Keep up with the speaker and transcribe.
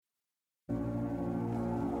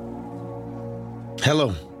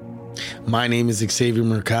Hello, my name is Xavier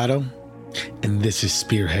Mercado, and this is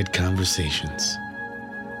Spearhead Conversations.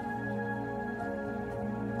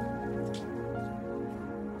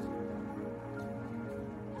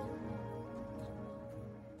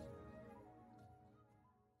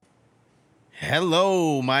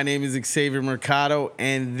 Hello, my name is Xavier Mercado,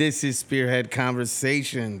 and this is Spearhead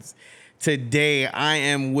Conversations. Today, I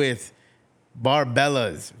am with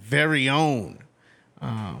Barbellas' very own.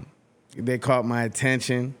 They caught my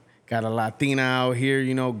attention. Got a Latina out here,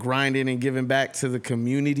 grinding and giving back to the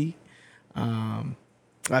community.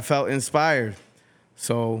 I felt inspired.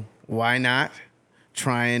 So why not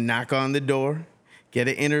try and knock on the door, get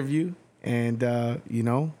an interview, and,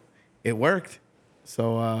 it worked.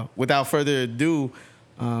 So without further ado,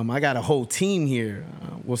 I got a whole team here.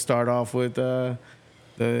 We'll start off with the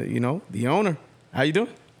owner. How you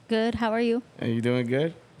doing? Good. How are you? Are you doing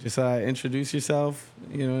good? Just introduce yourself,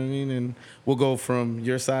 you know what I mean? And we'll go from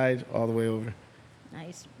your side all the way over.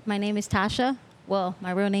 Nice. My name is Tasha. Well, my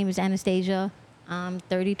real name is Anastasia. I'm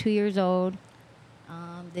 32 years old.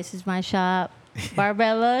 This is my shop,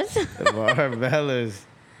 Barbellas. Barbellas.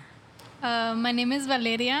 My name is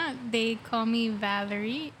Valeria. They call me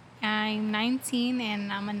Valery. I'm 19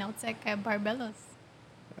 and I'm a nail tech at Barbellas.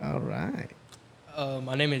 All right.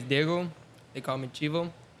 My name is Diego. They call me Chivo.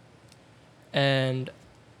 And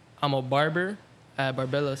I'm a barber at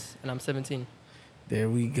Barbellas, and I'm 17. There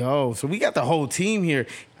we go. So we got the whole team here.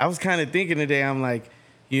 I was kind of thinking today, I'm like,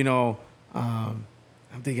 I'm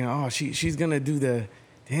thinking, she's going to do the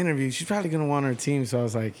interview. She's probably going to want her team. So I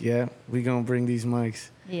was like, yeah, we going to bring these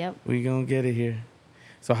mics. Yep. We going to get it here.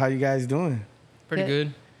 So how you guys doing? Pretty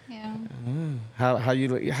good. Yeah. How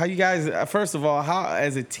you guys, first of all, how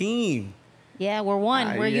as a team? Yeah, we're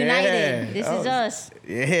one. We're united. This is us.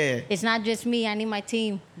 Yeah. It's not just me. I need my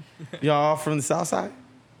team. Y'all from the Southside?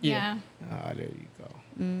 Yeah. Oh, there you go.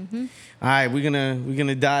 Mm-hmm. All right, we're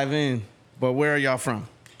gonna dive in. But where are y'all from?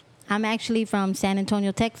 I'm actually from San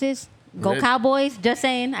Antonio, Texas. Go Cowboys. Just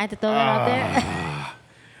saying. I had to throw that out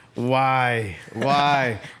there.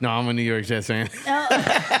 Why? No, I'm a New York Jets fan.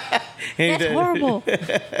 That's horrible.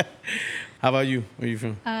 How about you? Where are you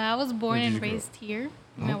from? I was born and raised here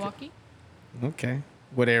in Milwaukee, Okay.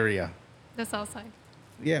 What area? the south side.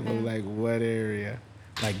 Yeah, but like what area?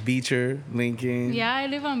 Like Beecher, Lincoln? Yeah, I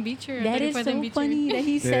live on Beecher. That is so Beecher. funny that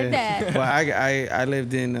he said that. Well, I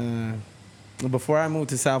lived in, before I moved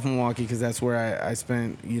to South Milwaukee, because that's where I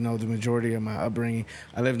spent, the majority of my upbringing,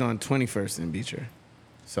 I lived on 21st in Beecher.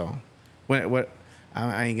 So,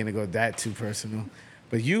 I ain't going to go that too personal.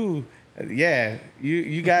 But you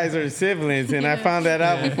guys are siblings, and I found that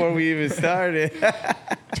out before we even started.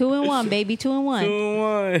 2-1, baby.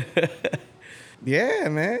 2-1. 2-1. Yeah,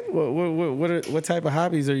 man. What type of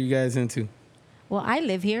hobbies are you guys into? Well, I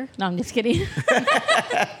live here. No, I'm just kidding.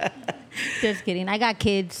 Just kidding. I got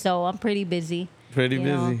kids, so I'm pretty busy. Pretty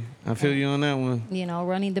busy. I feel you on that one.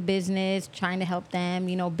 Running the business, trying to help them,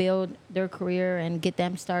 build their career and get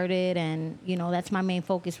them started. And, that's my main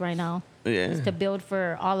focus right now. Yeah. Is to build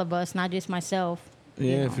for all of us, not just myself.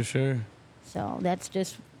 Yeah, for sure. So that's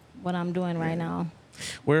just what I'm doing right now.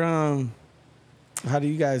 How do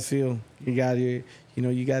you guys feel? You got you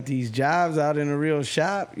got these jobs out in a real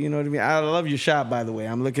shop. You know what I mean? I love your shop, by the way.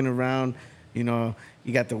 I'm looking around.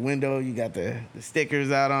 You got the window. You got the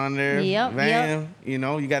stickers out on there. Yep. Bam. You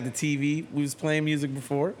got the TV. We was playing music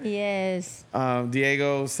before. Yes.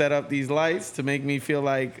 Diego set up these lights to make me feel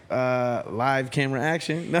like live camera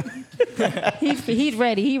action. No. He's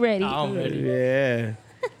ready. He ready. I'm ready. Yeah.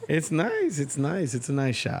 It's nice. It's nice. It's a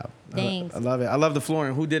nice shop. Thanks. I love it. I love the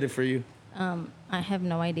flooring. Who did it for you? I have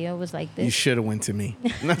no idea it was like this. You should have went to me.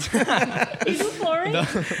 You do flooring?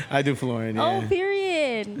 I do flooring, yeah. Oh,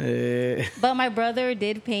 period. Yeah. But my brother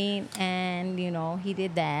did paint, and he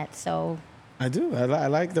did that. So I do. I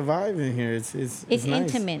like the vibe in here. It's nice.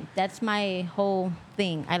 intimate. That's my whole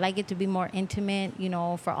thing. I like it to be more intimate.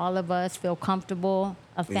 For all of us, feel comfortable.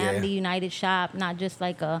 A family united shop, not just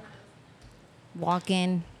like a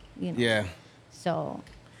walk-in. Yeah. So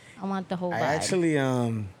I want the whole vibe. I actually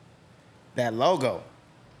that logo.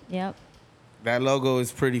 Yep. That logo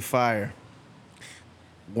is pretty fire.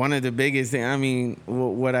 One of the biggest things,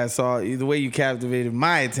 what I saw, the way you captivated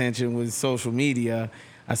my attention was social media.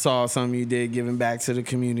 I saw something you did giving back to the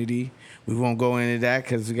community. We won't go into that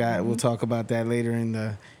because we'll talk about that later in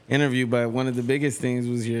the interview. But one of the biggest things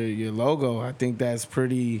was your logo. I think that's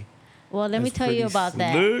pretty. Well, let me tell you about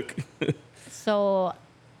that. So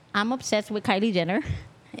I'm obsessed with Kylie Jenner.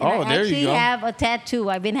 And Oh, I there you go. actually have a tattoo.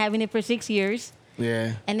 I've been having it for 6 years.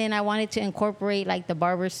 Yeah. And then I wanted to incorporate like the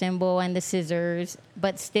barber symbol and the scissors,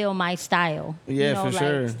 but still my style. Yeah, you know, for like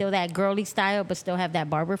sure. still that girly style, but still have that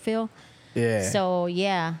barber feel. Yeah. So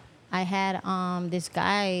yeah, I had this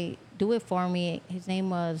guy do it for me. His name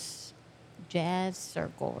was Jazz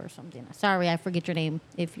Circle or something. Sorry, I forget your name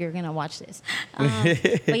if you're gonna watch this.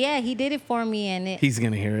 But yeah, he did it for me, and He's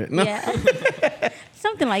gonna hear it. No. yeah,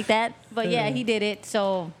 something like that. But yeah, he did it.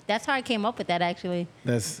 So that's how I came up with that. Actually,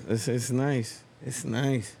 It's nice. It's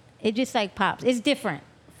nice. it just like pops. It's different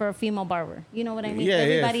for a female barber. You know what I mean? Yeah, yeah,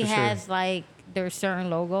 Everybody for sure. has like their certain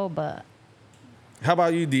logo, but How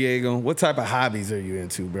about you, Diego? What type of hobbies are you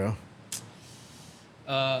into, bro?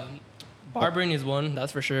 Barbering is one,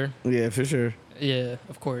 that's for sure. Yeah, for sure. Yeah,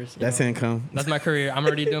 of course. That's know. income. That's my career. I'm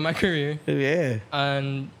already doing my career. Yeah.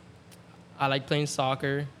 And I like playing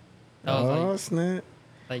soccer. That was Oh, snap.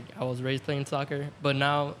 like I was raised playing soccer, but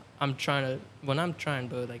now I'm trying to. But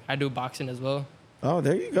like I do boxing as well. Oh,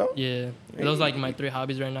 there you go. Yeah, those like my 3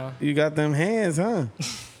 hobbies right now. You got them hands, huh?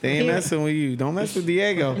 They ain't Yeah. messing with you. Don't mess with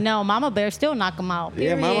Diego. no, Mama Bear still knock him out.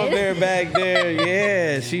 Yeah, Period. Mama Bear back there.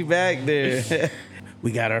 Yeah, she back there.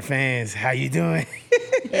 We got our fans. How you doing?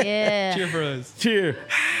 Yeah. Cheer for us. Cheer.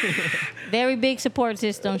 Very big support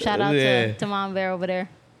system. Shout out Yeah. to Mom Bear over there.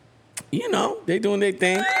 You know, they doing their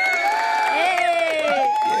thing.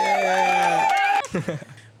 Hey! Yeah.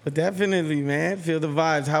 But definitely, man. Feel the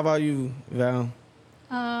vibes. How about you, Val?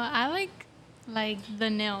 I like the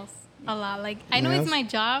nails a lot. Like I know Nails? it's my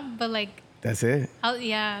job, but like That's it.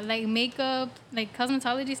 yeah, like makeup, like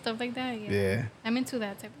cosmetology stuff like that. Yeah. Yeah. I'm into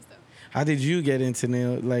that type of stuff. How did you get into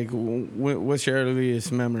nail? Like, what's your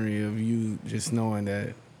earliest memory of you just knowing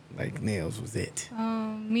that, like, nails was it?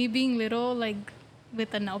 Me being little, like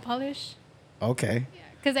with the nail polish. Okay.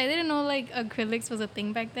 Because I didn't know like acrylics was a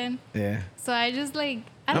thing back then. Yeah. So I just like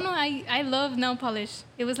I don't know. I love nail polish.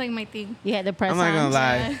 It was like my thing. You had the press I'm not gonna ons.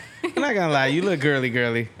 lie. I'm not gonna lie. You look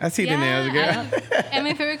girly. I see the nails, girl. And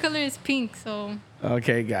my favorite color is pink. So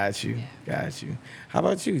Okay, got you. Got you. How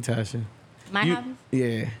about you, Tasha? My You- hobbies?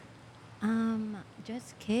 Yeah.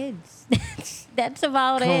 Just kids. That's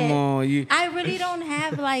about it. Come on, you. I really don't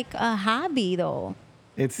have like a hobby though.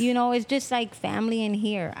 It's You know, it's just like family in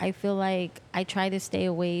here. I feel like I try to stay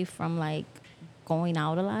away from like going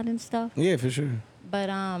out a lot and stuff. yeah, for sure. But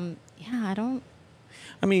yeah, I don't.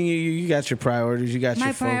 I mean, you got your priorities. You got My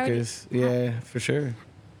your priority- focus. Yeah, for sure.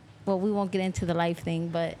 Well, we won't get into the life thing,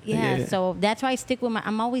 but yeah. Yeah. So that's why I stick with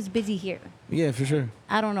I'm always busy here. Yeah, for sure.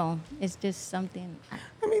 I don't know. It's just something.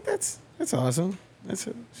 I mean, that's awesome. That's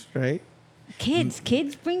straight. Kids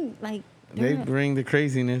bring like. They they're- bring the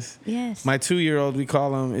craziness. Yes. My 2-year-old, we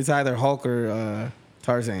call him. It's either Hulk or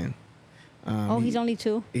Tarzan. He's only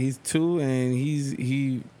 2. He's 2, and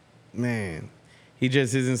he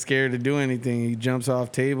just isn't scared to do anything. He jumps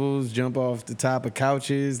off tables, jump off the top of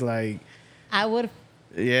couches, like I would.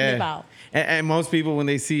 yeah. Live out. And most people, when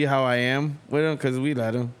they see how I am with them, because we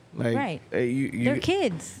let them, like Right. you, They're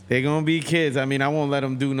kids. They're gonna be kids. I mean, I won't let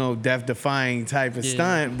them do no death-defying type of Yeah.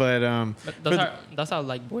 stunt, but But that's how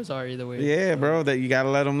like boys are either way. yeah, bro, that you gotta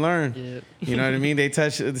let them learn. Yeah. You know what I mean? They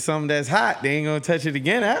touch something that's hot, they ain't gonna touch it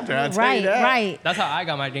again after. I'll tell you Right. that. Right. That's how I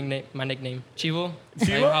got my nickname, Chivo.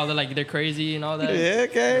 Chivo? Like how they're crazy and all that. Yeah,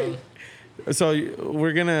 okay. So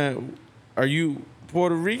are you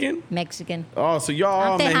Puerto Rican? Mexican. Oh, so y'all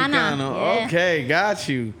all I'm Tejana, Mexicano. yeah. Okay, got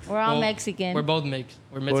you. We're all Well, Mexican. We're both mixed.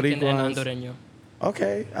 We're Mexican and Boricuas. Hondureño.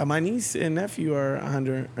 Okay, my niece and nephew are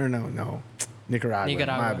no, Nicaragua. Nicaragua.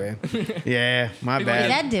 My bad. Yeah, my People bad. Is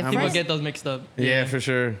that different? People get those mixed up. Yeah, for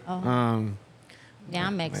sure. Oh. Yeah,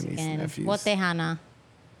 I'm my niece and Mexican. nephews. What Tejana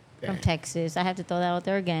from Texas. I have to throw that out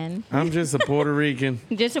there again. I'm just a Puerto Rican.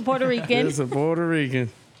 Just a Puerto Rican. Just a Puerto Rican.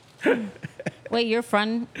 Wait, you're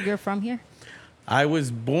from here? I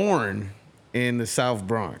was born in the South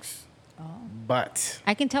Bronx, but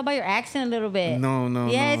I can tell by your accent a little bit. no.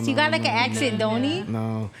 Yes, you got like an accent, don't you?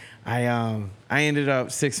 No, I ended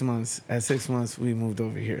up 6 months. At 6 months, we moved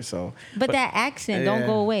over here. So, But that accent don't yeah.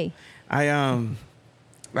 go away.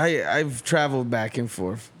 I've traveled back and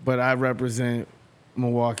forth, but I represent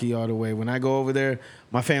Milwaukee all the way. When I go over there,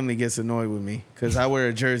 my family gets annoyed with me because I wear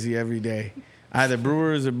a jersey every day, either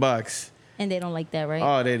Brewers or Bucks. And they don't like that, right?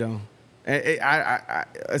 Oh, they don't. I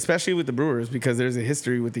especially with the Brewers, because there's a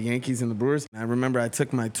history with the Yankees and the Brewers. I remember I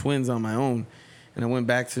took my twins on my own, and I went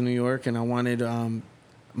back to New York, and I wanted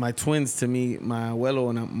my twins to meet my abuelo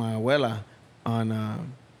and my abuela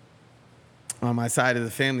on my side of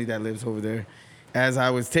the family that lives over there. As I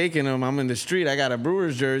was taking them, I'm in the street. I got a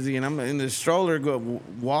Brewers jersey, and I'm in the stroller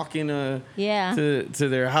walking Yeah. to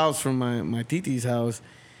their house from my titi's house,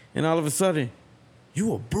 and all of a sudden,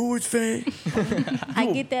 You a Brewers fan?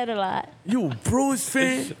 I get that a lot. You a Brewers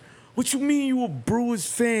fan? What you mean you a Brewers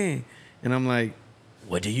fan? And I'm like,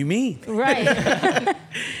 what do you mean? Right.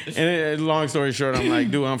 And long story short, I'm like,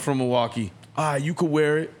 dude, I'm from Milwaukee. You could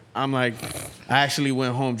wear it. I'm like, I actually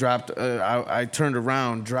went home, I turned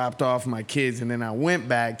around, dropped off my kids, and then I went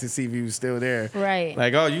back to see if he was still there. Right.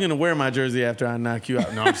 Like, oh, you're going to wear my jersey after I knock you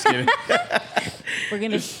out. No, I'm just kidding. We're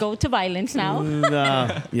going to go to violence now.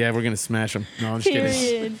 Nah. Yeah, we're going to smash him. No, I'm just kidding.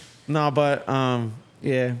 Period. No, but,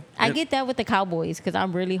 yeah. I get that with the Cowboys because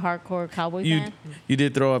I'm really hardcore Cowboy fan. You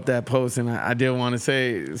did throw up that post, and I did want to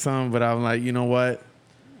say something, but I'm like, you know what?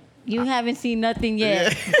 You haven't seen nothing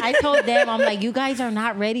yet. I told them, I'm like, you guys are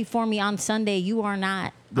not ready for me on Sunday. You are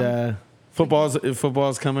not.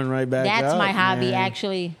 Football's coming right back. That's up, my hobby, man.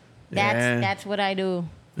 actually. That's what I do.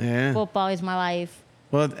 Yeah. Football is my life.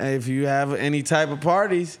 Well, if you have any type of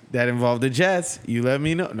parties that involve the Jets, you let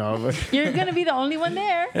me know. No, but You're gonna be the only one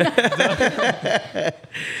there.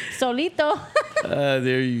 Solito.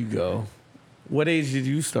 there you go. What age did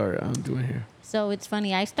you start doing hair? So it's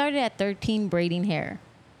funny. I started at 13 braiding hair.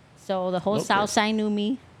 So the whole Southside knew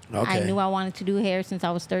me. Okay. I knew I wanted to do hair since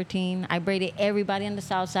I was 13. I braided everybody on the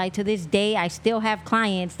Southside. To this day, I still have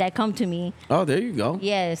clients that come to me. Oh, there you go.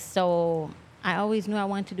 Yes. So I always knew I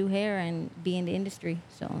wanted to do hair and be in the industry.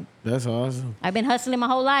 So That's awesome. I've been hustling my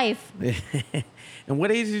whole life. And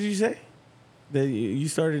what age did you say that you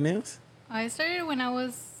started nails? I started when I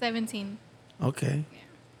was 17. Okay. Yeah.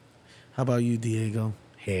 How about you, Diego?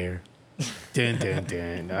 Hair. Dun, dun,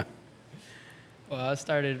 dun. Well, I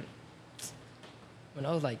started when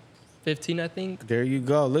I was like 15, I think. There you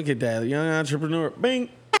go. Look at that. Young entrepreneur. Bing.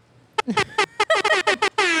 We're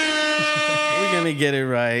going to get it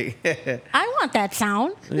right. I want that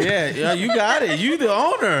sound. Yeah, you got it. You the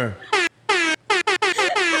owner.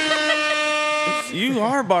 You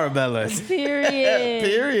are Barbellas. Period.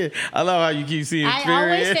 Period. I love how you keep seeing I period.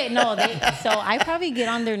 always say no. So I probably get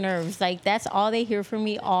on their nerves. Like that's all they hear from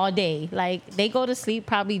me all day. Like they go to sleep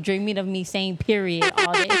probably dreaming of me saying period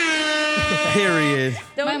all day. Period.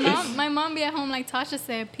 My mom be at home like Tasha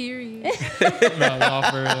said, period. No,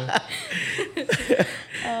 for real.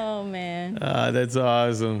 Oh man. That's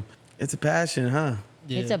awesome. It's a passion, huh?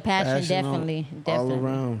 Yeah. It's a passion, Passion definitely. all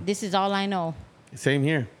around. This is all I know. Same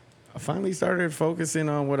here. I finally started focusing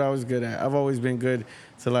on what I was good at. I've always been good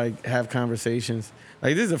to like have conversations.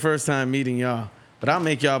 Like this is the first time meeting y'all, but I'll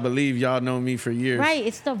make y'all believe y'all know me for years. Right,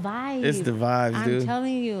 it's the vibe. It's the vibes, dude. I'm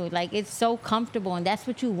telling you, like it's so comfortable, and that's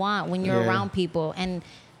what you want when you're Yeah. around people. And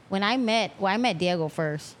when I met Diego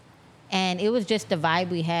first, and it was just the vibe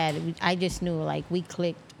we had. I just knew like we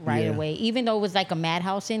clicked right Yeah. away, even though it was like a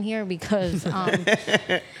madhouse in here because,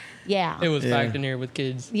 yeah. It was Yeah. packed in here with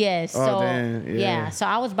kids. Yes. Oh, So damn, yeah. So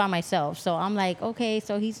I was by myself. So I'm like, okay,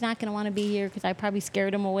 so he's not gonna want to be here because I probably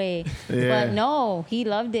scared him away. Yeah. But no, he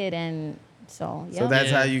loved it, and so So yep.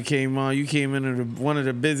 that's Yeah. how you came on. You came into one of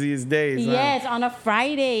the busiest days. huh? Yes, on a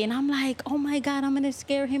Friday, and I'm like, oh my God, I'm gonna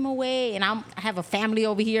scare him away. And I have a family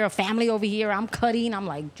over here, a family over here. I'm cutting. I'm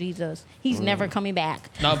like, Jesus, he's never coming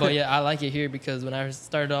back. No, but yeah, I like it here because when I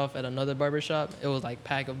started off at another barber shop, it was like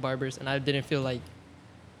pack of barbers, and I didn't feel like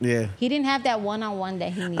Yeah. He didn't have that one-on-one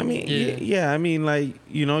that he needed. I mean, Yeah. yeah. I mean, like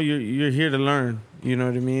you're here to learn. You know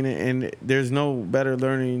what I mean? And there's no better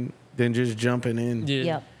learning than just jumping in. yeah.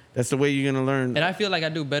 Yep. That's the way you're gonna learn. And I feel like I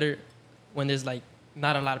do better when there's like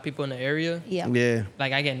not a lot of people in the area. Yeah. Yeah.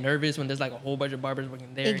 Like I get nervous when there's like a whole bunch of barbers working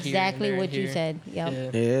there. Exactly here, and there, what and you here. said.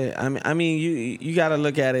 Yep. Yeah. Yeah. I mean, you got to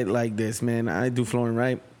look at it like this, man. I do flooring,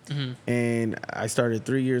 right? Mhm. And I started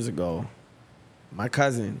 3 years ago. My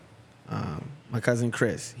cousin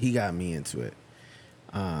Chris, he got me into it.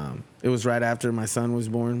 It was right after my son was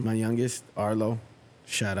born, my youngest, Arlo.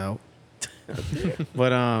 Shout out.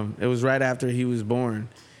 But it was right after he was born.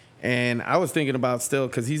 And I was thinking about still,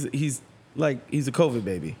 because he's a COVID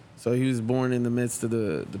baby. So he was born in the midst of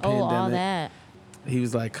the Oh, pandemic. all that. He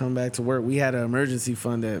was like, come back to work. We had an emergency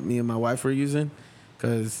fund that me and my wife were using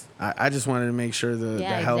because I just wanted to make sure the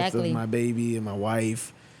health exactly. of my baby and my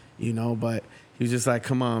wife, but he was just like,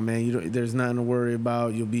 come on, man, there's nothing to worry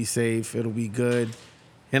about. You'll be safe. It'll be good.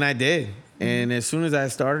 And I did. And as soon as I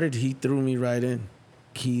started, he threw me right in.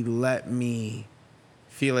 He let me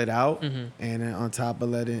feel it out. Mhm. And then on top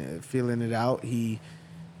of feeling it out, he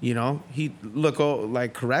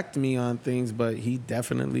correct me on things, but he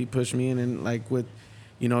definitely pushed me in. And like with,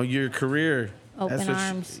 your career, Open that's what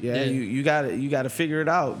arms. Yeah, Yeah. you got to figure it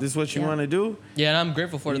out. This is what you Yeah. want to do. Yeah, and I'm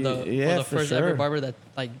grateful for the Yeah, for first sure. ever barber that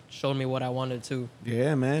like showed me what I wanted to.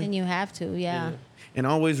 Yeah, man. And you have to, yeah. And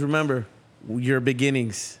always remember your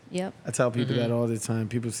beginnings. Yep. I tell people that all the time.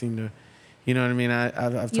 People seem to, You know what I mean?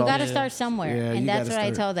 I've You told got to start somewhere. Yeah, and you that's gotta what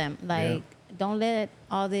I start. tell them. Like, don't let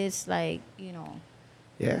all this, like,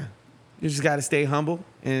 Yeah. You just got to stay humble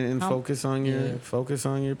and focus on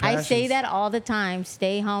your passions. I say that all the time.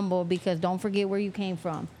 Stay humble, because don't forget where you came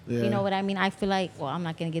from. Yeah. You know what I mean? I feel like, well, I'm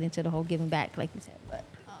not going to get into the whole giving back, like you said, but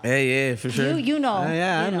Hey, yeah, for sure. You know.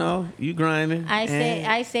 Yeah, You I know. You grinding.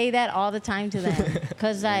 I say that all the time to them,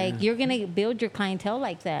 because like you're gonna build your clientele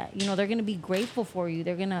like that. They're gonna be grateful for you.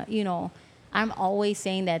 They're gonna, I'm always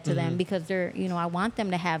saying that to them, because they're, I want them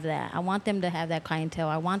to have that. I want them to have that clientele.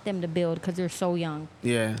 I want them to build, because they're so young.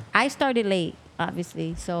 Yeah. I started late,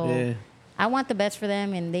 obviously, so Yeah. I want the best for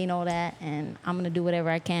them, and they know that, and I'm gonna do whatever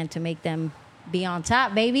I can to make them be on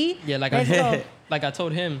top, baby. Yeah, like Let's go. like I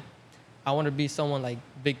told him, I want to be someone like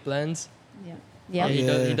Big Blends. Yeah. Yeah,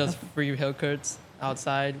 Yeah. he does free haircuts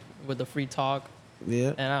outside with the free talk. Yeah.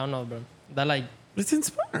 And I don't know, bro. That like It's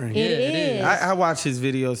inspiring. It it is. is. I watch his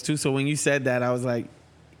videos too. So when you said that, I was like,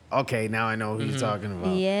 okay, now I know who you're talking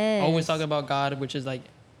about. Yes. always talk about God, which is like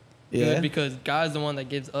Yeah. good, because God's the one that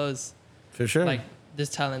gives us For sure. like this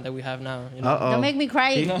talent that we have now. You know? Uh-oh. Don't make me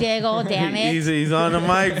cry, Diego. Damn it. He's on the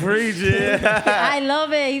mic preaching. I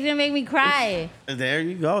love it. He's gonna make me cry. There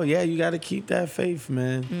you go. Yeah, you got to keep that faith,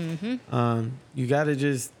 man. You got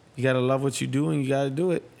to love what you do, and you got to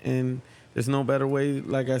do it. And there's no better way,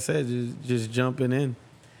 like I said, just jumping in.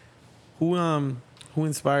 Who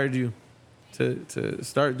inspired you to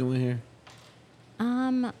start doing hair?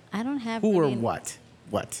 I don't have. Who or really- what?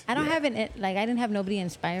 What? I don't Yeah. have it. Like, I didn't have nobody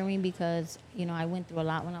inspire me, because I went through a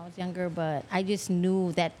lot when I was younger. But I just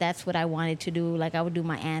knew that that's what I wanted to do. Like, I would do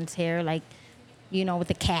my aunt's hair, like, with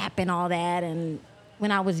the cap and all that, and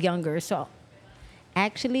when I was younger. So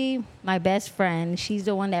actually, my best friend, she's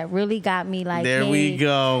the one that really got me. Like, There hey, we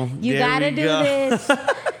go. You There gotta we do go. this.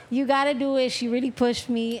 You gotta do it. She really pushed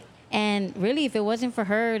me, and really, if it wasn't for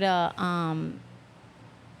her to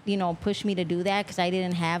push me to do that, because I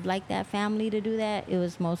didn't have like that family to do that. It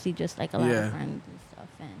was mostly just like a lot Yeah. of friends and stuff.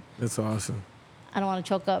 And That's awesome. I don't want to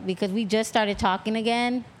choke up, because we just started talking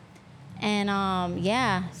again, and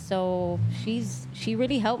so she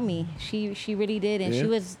really helped me. She really did, and Yeah. she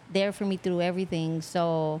was there for me through everything.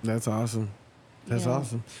 So That's awesome. That's You know.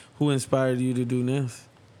 awesome. Who inspired you to do this?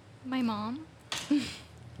 My mom.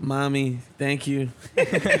 Mommy, thank you.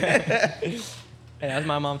 Hey, that's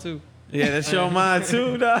my mom too. Yeah, that's your mom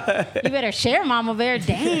too, dog. you better share, Mama Bear.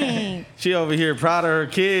 Dang, She over here proud of her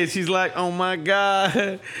kids. She's like, oh my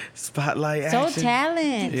God. Spotlight so action.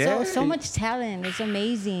 talent, Yeah. so much talent. It's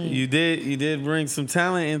amazing. You did bring some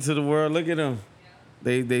talent into the world. Look at them.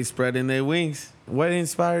 They spreading their wings. What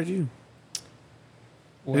inspired you?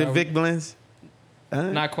 Where Vic Blends?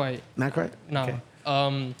 Not quite. Not quite? No.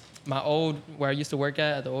 Okay. My old, where I used to work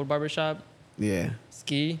at the old barber shop, Yeah.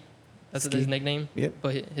 Ski. That's Ski. his nickname. Yep.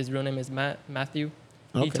 But his real name is Matthew.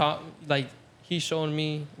 Okay. He taught, he showed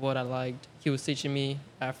me what I liked. He was teaching me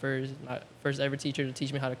at first, my first ever teacher to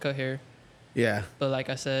teach me how to cut hair. Yeah. But like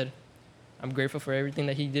I said, I'm grateful for everything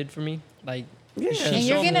that he did for me. Like, Yeah. and She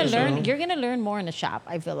you're showed me gonna the learn. show. You're gonna learn more in the shop.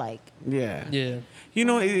 I feel like. Yeah. yeah. You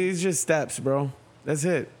know, it's just steps, bro. That's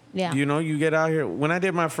it. Yeah. You know, you get out here. When I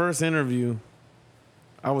did my first interview,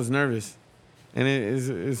 I was nervous. And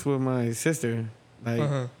it's with my sister.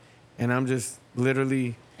 Like, and I'm just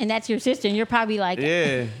literally, And that's your sister, and you're probably like,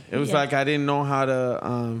 yeah. It was Yeah. like I didn't know how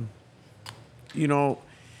to,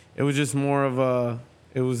 it was just more of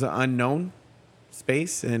it was an unknown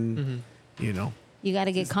space. And, you know, you got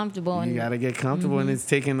to get comfortable. you And got to get comfortable, and it's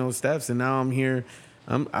taking those steps. And now I'm here.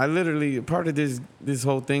 I literally, part of this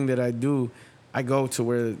whole thing that I do, I go to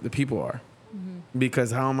where the people are.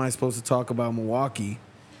 Because how am I supposed to talk about Milwaukee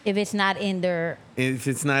if it's not in their, if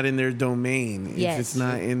it's not in their domain, Yes. if it's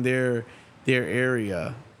not in their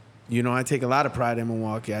area? You know, I take a lot of pride in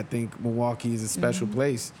Milwaukee. I think Milwaukee is a special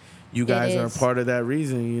place. You guys are is. part of that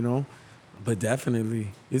reason, you know. But definitely,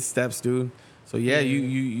 it's steps, dude. So yeah,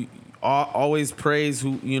 you always praise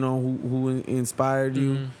who inspired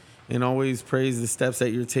you, and always praise the steps that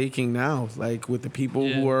you're taking now, like with the people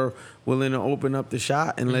who are willing to open up the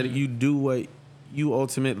shop and let you do what you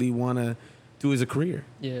ultimately want to do as a career.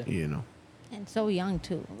 Yeah. You know. and so young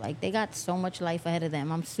too. Like, they got so much life ahead of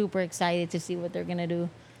them. I'm super excited to see what they're gonna do.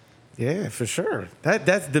 Yeah, for sure.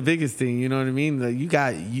 That's the biggest thing. You know what I mean? Like you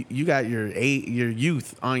got your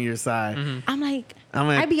youth on your side. I'm like, I'm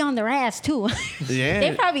like- I be on their ass too. Yeah.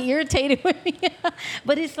 They're probably irritated with me,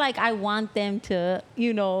 but it's like I want them to,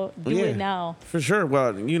 do it now. For sure.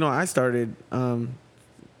 Well, I started.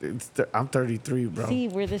 I'm 33, bro. See,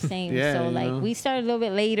 we're the same. Yeah, So you like know. we started a little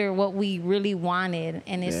bit later what we really wanted,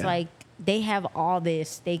 and it's Yeah. like they have all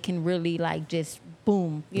this. They can really like just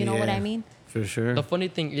boom. You know what Yeah. I mean? For sure. The funny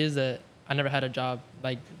thing is that I never had a job.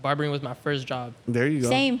 Like barbering was my first job. There you go.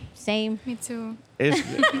 Same. Me too. It's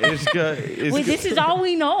good. It's good. This is all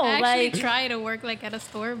we know. I actually Like try to work like at a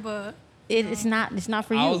store, but it's not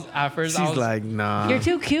for I you. was at first. She's like, nah. You're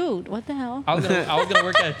too cute. What the hell? I was gonna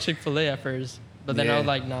work at Chick-fil-A at first, but then Yeah. I was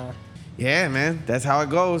like, nah. Yeah, man. That's how it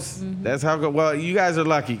goes. Mm-hmm. That's how it goes. Well, you guys are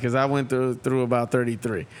lucky because I went through about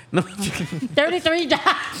 33. No, 33 jobs.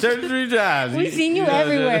 33 jobs. We've seen you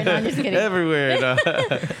everywhere. No, I'm just kidding. Everywhere. No.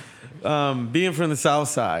 Being from the South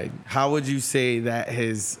Side, how would you say that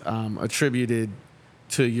has attributed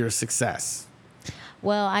to your success?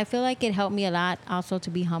 Well, I feel like it helped me a lot also to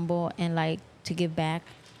be humble and like to give back,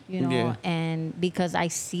 you know, Yeah. and because I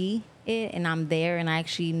see it and I'm there and I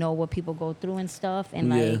actually know what people go through and stuff. And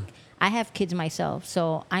Yeah. like, I have kids myself,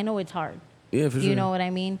 so I know it's hard. Yeah, for sure. You know what I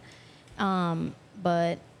mean?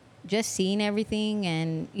 But just seeing everything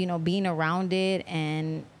and, you know, being around it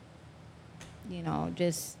and, you know,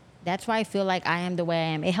 just that's why I feel like I am the way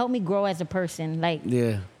I am. It helped me grow as a person, like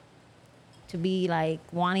Yeah. to be like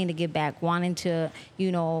wanting to give back, wanting to,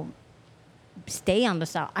 you know, stay on the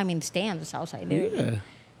south side. Literally, Yeah.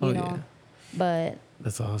 Oh, you know, yeah. but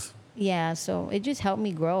That's awesome. yeah, so it just helped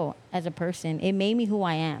me grow as a person. It made me who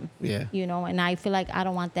I am. Yeah. You know, and I feel like I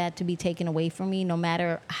don't want that to be taken away from me no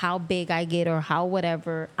matter how big I get or how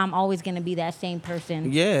whatever. I'm always going to be that same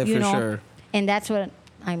person. Yeah, you for know? sure. And that's what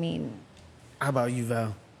I mean. How about you,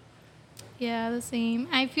 Val? yeah, the same.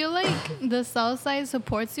 I feel like the South Side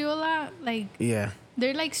supports you a lot. Like Yeah.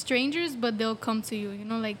 they're like strangers, but they'll come to you. You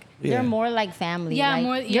know, like Yeah. They're more like family. Yeah, like,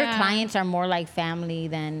 more- Your yeah. clients are more like family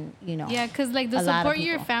than, you know. yeah, because like the A lot of support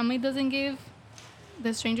your people. family doesn't give,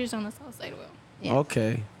 the strangers on the South Side will. Yeah.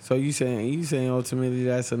 Okay. So you saying ultimately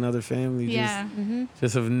that's another family, Yeah.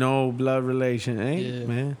 just of no blood relation, eh, Yeah.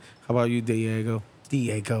 man? How about you, Diego?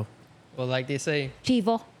 Well, like they say,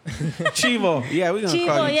 Chivo. Chivo. Yeah, we're gonna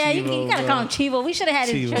call Chivo, you yeah, Chivo. you gotta bro. call him Chivo. We should have had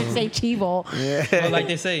his Chivo. church say Chivo. Yeah. well, like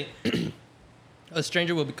they say, a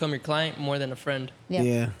stranger will become your client more than a friend. Yeah.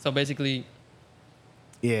 Yeah. So basically,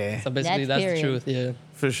 Yeah. that's That's the period. truth. Yeah.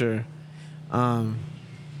 For sure.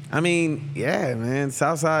 I mean, yeah, man.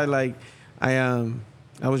 Southside, like, I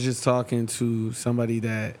was just talking to somebody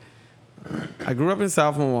that I grew up in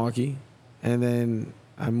South Milwaukee, and then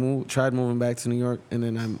I tried moving back to New York, and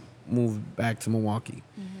then I moved back to Milwaukee,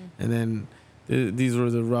 and then these were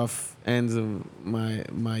the rough ends of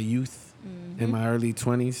my youth in my early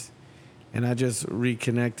 20s, and I just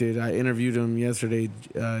reconnected. I interviewed him yesterday,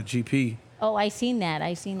 GP. Oh, I seen that.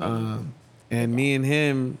 And me and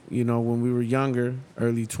him, you know, when we were younger,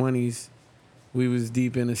 early 20s, we was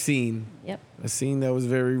deep in a scene that was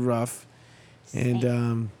very rough.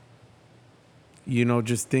 And, you know,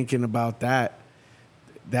 just thinking about that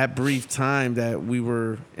brief time that we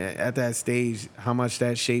were at that stage, how much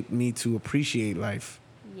that shaped me to appreciate life.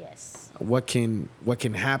 Yes. What can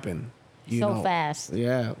happen, you So know? fast.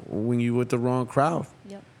 Yeah, when you're with the wrong crowd.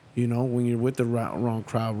 Yep. You know, when you're with the wrong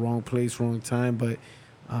crowd, wrong place, wrong time. But,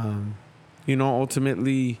 you know,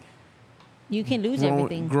 ultimately, You can lose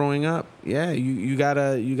everything. growing up, yeah, you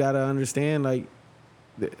gotta understand. Like,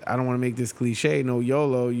 I don't want to make this cliche. No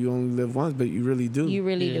YOLO, you only live once, but you really do. You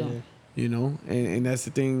really Yeah. do. You know, and that's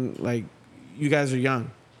the thing. Like, you guys are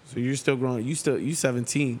young, so you're still growing. You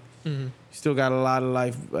 17. Mm-hmm. You still got a lot of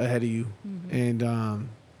life ahead of you, and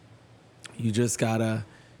you just you're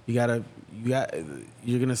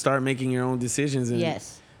gonna start making your own decisions, and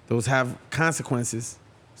Yes. those have consequences.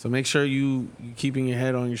 So make sure you keeping your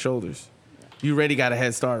head on your shoulders. You already got a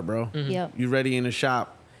head start, bro. Yep. You ready in the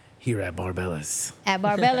shop here at Barbellas. At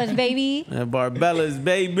Barbellas, baby. At Barbellas,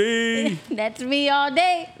 baby. That's me all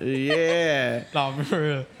day. Yeah. No, for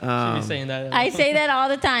real. She be saying that. I say that all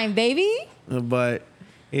the time, baby. But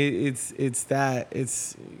it's that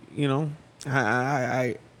it's, you know,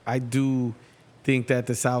 I do think that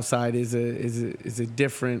the South Side is a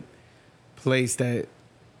different place that,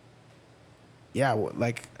 yeah,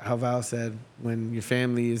 like how Val said, when your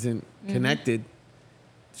family isn't connected,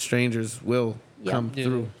 strangers will Yep. come Yeah.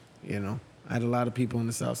 through. You know, I had a lot of people on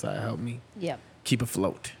the South Side help me Yep. keep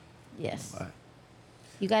afloat. Yes. But,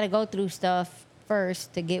 You got to go through stuff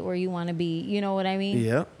first to get where you want to be. You know what I mean?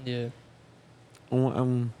 yeah. Yeah.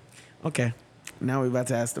 Okay. Now we're about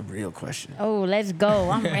to ask the real question. Oh, let's go.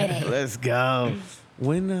 I'm ready. Let's go.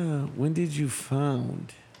 When did you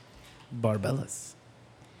found Barbellas?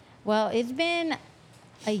 Well, it's been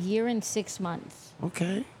a year and 6 months.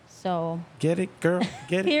 Okay. So, Get it, girl.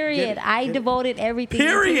 Get it. period. Get it, I get it. devoted everything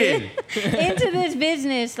Period. into this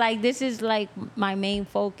business. Like, this is like my main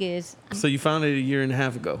focus. So you found it a year and a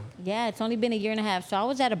half ago. Yeah, it's only been a year and a half. So I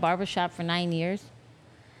was at a barber shop for 9 years.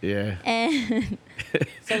 Yeah. And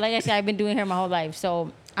so, like I said, I've been doing hair my whole life.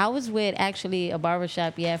 So I was with actually a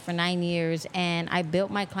barbershop, for 9 years, and I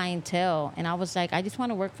built my clientele, and I was like, I just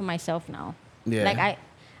want to work for myself now. Yeah. Like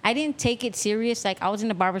I didn't take it serious. Like I was in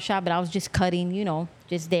the barbershop, but I was just cutting,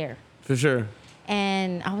 just there. For sure.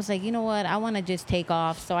 And I was like, you know what? I want to just take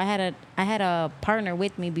off. So I had a partner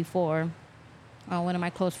with me before, one of my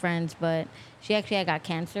close friends, but she actually had got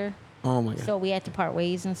cancer. Oh my God. So we had to part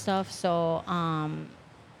ways and stuff. So,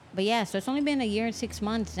 but yeah, so it's only been a year and 6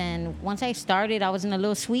 months. And once I started, I was in a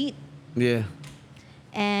little suite, Yeah.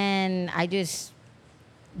 and I just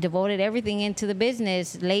devoted everything into the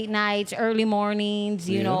business. Late nights, early mornings,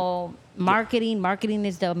 you Yeah. know, marketing. Marketing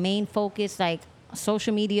is the main focus, like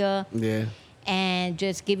social media. Yeah. And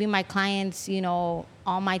just giving my clients, all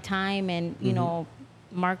my time and,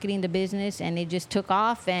 marketing the business. And it just took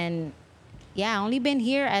off. And yeah, I only been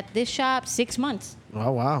here at this shop 6 months.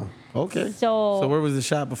 Oh wow. Okay. So where was the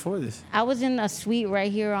shop before this? I was in a suite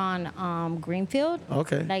right here on Greenfield.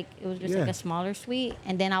 Okay. Like it was just Yeah. like a smaller suite.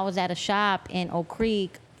 And then I was at a shop in Oak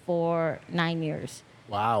Creek for 9 years.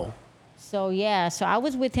 Wow. So yeah, so I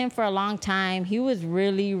was with him for a long time. He was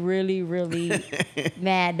really, really, really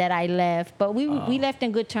mad that I left, but we left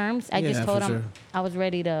in good terms. I just Yeah, told for him sure. I was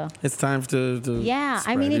ready to. It's time to Yeah, I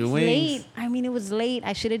spread mean your it's wings. late. I mean it was late.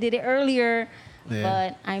 I should have did it earlier, Yeah.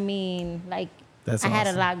 but I mean like That's I had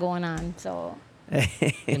a awesome. lot going on. So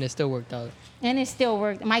And it still worked out. and it still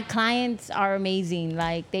worked. My clients are amazing.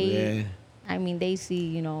 Like they, Yeah. I mean they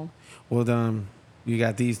see Well, you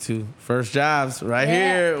got these two first jobs right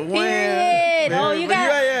Yeah. here. Period. Oh, you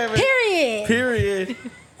got period. Period.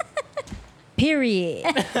 Period.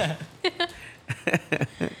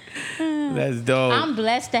 That's dope. I'm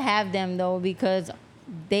blessed to have them though because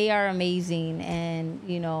they are amazing and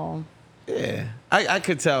Yeah, I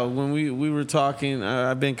could tell when we were talking.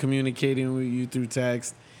 I've been communicating with you through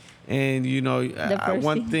text, and first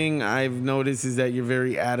one thing- thing I've noticed is that you're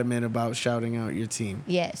very adamant about shouting out your team.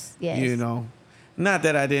 yes. Not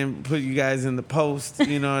that I didn't put you guys in the post,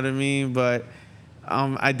 you know what I mean, but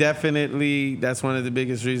I definitely that's one of the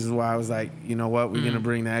biggest reasons why I was like, you know what, we're gonna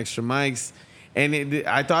bring the extra mics, and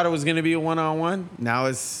I thought it was gonna be a 1-on-1. Now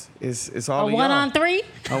it's all A of y'all. 1-on-3.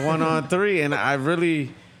 A 1-on-3, and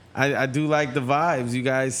I do like the vibes. You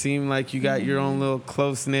guys seem like you got your own little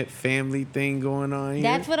close-knit family thing going on here.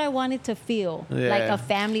 That's what I wanted to feel. Yeah. Like a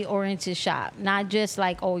family-oriented shop. Not just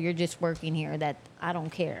like, oh, you're just working here. That I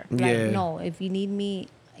don't care. Like, Yeah. no, if you need me,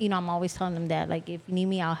 I'm always telling them that. Like, if you need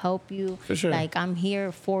me, I'll help you. For sure. Like, I'm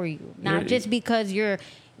here for you. Not You're- just because you're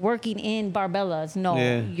working in Barbellas. No,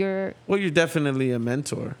 Yeah. Well, you're definitely a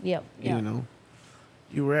mentor. Yep. You know.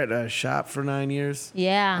 You were at a shop for 9 years.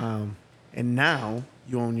 Yeah. And now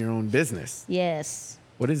you own your own business. Yes.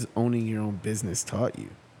 What has owning your own business taught you?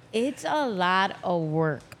 It's a lot of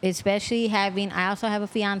work, especially I also have a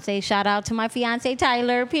fiance. Shout out to my fiance,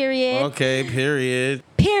 Tyler, period. Okay, period.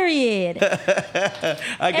 Period.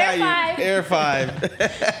 I got Air you. Air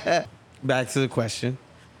 5. Back to the question.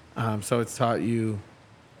 So it's taught you.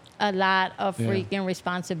 A lot of Yeah. freaking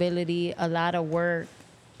responsibility, a lot of work.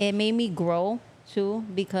 It made me grow too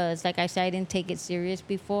because, like I said, I didn't take it serious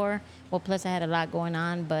before. Well, plus I had a lot going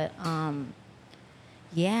on, but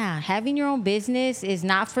yeah, having your own business is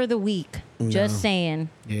not for the weak. Just saying.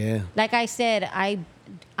 Yeah. Like I said,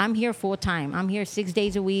 I'm here full time. I'm here 6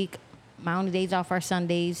 days a week. My only days off are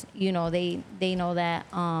Sundays. They know that.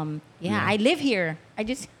 Yeah, I live here.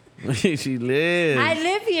 She lives. I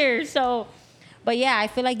live here. So, but yeah, I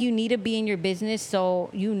feel like you need to be in your business so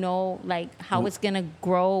like how it's gonna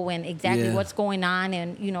grow and exactly Yeah. what's going on,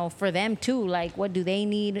 and for them too. Like, what do they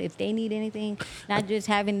need if they need anything? Not just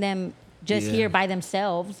having them just Yeah. here by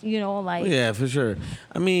themselves. Like Yeah, for sure.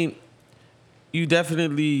 I mean, you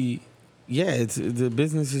definitely. Yeah, the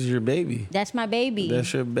business is your baby. that's my baby.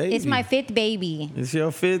 That's your baby. It's my fifth baby. It's your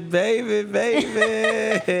fifth baby.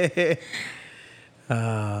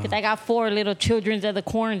 Because I got 4 little children of the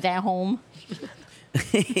corns at home.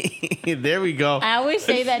 There we go. I always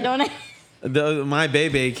say that, don't I? My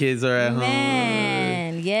baby kids are at home.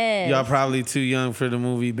 Man, yes. Y'all probably too young for the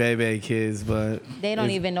movie Baby Kids, but They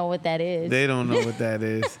don't even know what that is. they don't know what that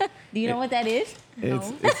is. Do you know what that is?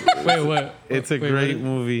 It's Wait, what? it's a Wait, great what?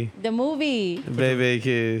 movie, The movie. Baby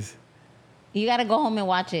Kids. You got to go home and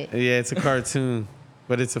watch it. Yeah, it's a cartoon,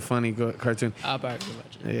 but it's a funny cartoon. I'll probably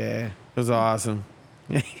watch it. Yeah, it was awesome.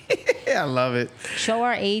 I love it. Show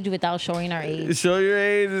our age without showing our age. Show your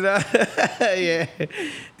age. Yeah.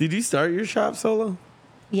 Did you start your shop solo?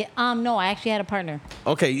 Yeah. No, I actually had a partner.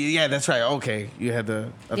 Okay. Yeah, that's right. Okay, you had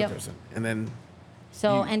the other Yep. person, and then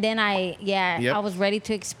So, and then Yep. I was ready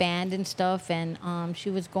to expand and stuff. And she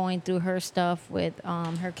was going through her stuff with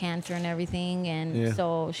her cancer and everything. And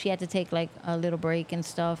so she had to take like a little break and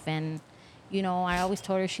stuff. And, you know, I always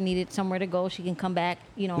told her she needed somewhere to go. She can come back,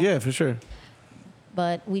 you know. Yeah, for sure.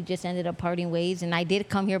 But we just ended up parting ways. And I did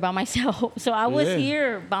come here by myself. So I was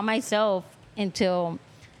here by myself until,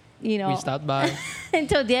 you know. We stopped by.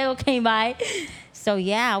 Until Diego came by. So,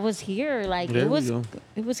 yeah, I was here. Like, There we it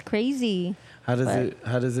go. was crazy. How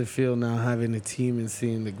does it feel now having a team and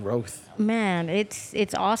seeing the growth? Man, it's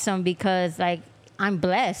awesome because like I'm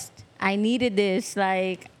blessed. I needed this,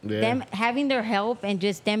 like them having their help and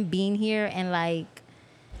just them being here and like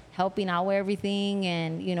helping out with everything.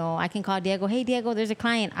 And you know, I can call Diego. Hey, Diego, there's a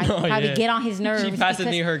client. I can probably get on his nerves. She passes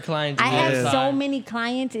me her clients. I all the have so time. many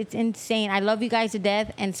clients. It's insane. I love you guys to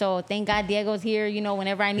death, and so thank God Diego's here. You know,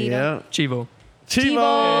 whenever I need him. Chivo.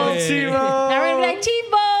 Chivo. Chivo. I already like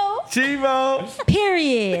Chivo. Chivo.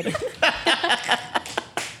 Period.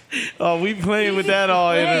 Oh, we playing with that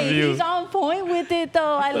all interview. He's on point with it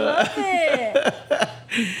though. I love it.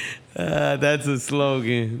 That's a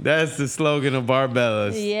slogan. That's the slogan of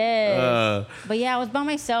Barbellas. Yes. But yeah, I was by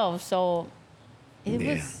myself, so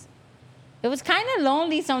it was kind of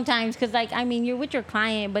lonely sometimes because, like, I mean, you're with your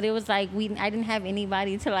client, but it was like I didn't have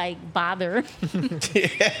anybody to like bother.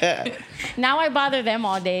 Yeah. Now I bother them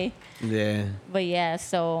all day. Yeah. But yeah,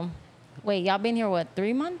 so wait, y'all been here what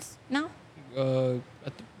 3 months now?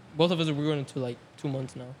 Both of us are going into like 2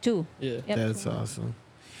 months now. 2. Yeah. Yep. That's awesome.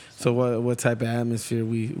 So what type of atmosphere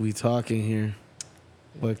we talking here?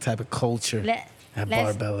 What type of culture at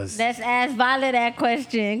Barbellas? Let's ask Vale that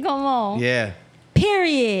question. Come on. Yeah.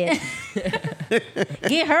 Period.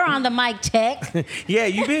 Get her on the mic check. Yeah,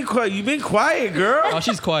 you've been quiet, girl. Oh,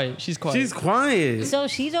 she's quiet. She's quiet. She's quiet. So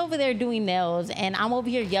she's over there doing nails, and I'm over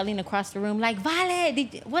here yelling across the room like, Vale,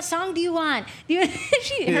 what song do you want?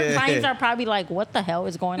 Her clients are probably like, what the hell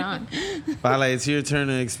is going on? Vale, it's your turn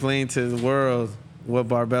to explain to the world what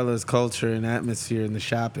Barbella's culture and atmosphere in the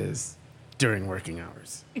shop is during working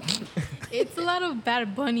hours. It's a lot of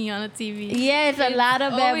Bad Bunny on the TV. Yeah, it's a lot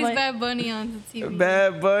of Bad always Bunny. Bad Bunny on the TV.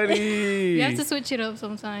 Bad Bunny. You have to switch it up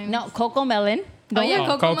sometimes. No, Coco Melon. Oh, yeah, Oh,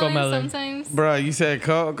 Coco Coco Melon Melon. sometimes. Bro, you said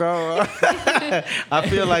Coco. I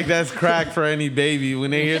feel like that's crack for any baby.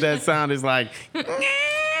 When they hear that sound, it's like...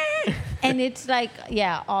 And it's like,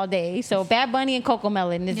 yeah, all day. So Bad Bunny and Coco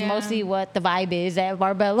Melon is mostly what the vibe is at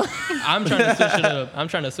Barbella. I'm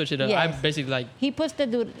trying to switch it up. Yes. I'm basically like, He puts the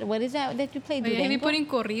dude, what is that you play? Oh, yeah, he be Durango? putting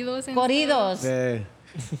corridos and Corridos.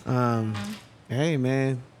 Yeah. Hey,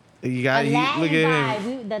 man. You got A look Latin at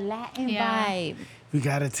him. vibe. The Latin Yeah. vibe. We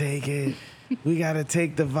got to take it. We got to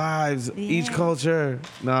take the vibes. Each Yeah. culture.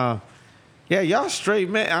 No. Yeah, y'all straight,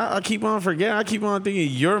 man. I keep on forgetting. I keep on thinking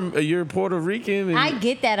you're Puerto Rican. And I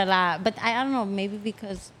get that a lot, but I don't know, maybe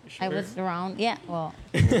because I was around. Yeah, well,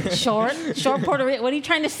 short Puerto Rican. What are you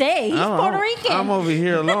trying to say? He's Puerto Rican. I'm over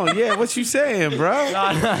here alone. Yeah, what you saying, bro?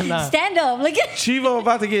 nah. Stand up. Look at Chivo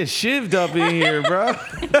about to get shivved up in here, bro.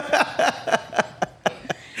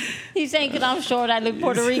 He's saying because I'm short, I look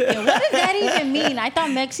Puerto Rican. What does that even mean? I thought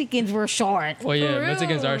Mexicans were short. oh yeah, For real.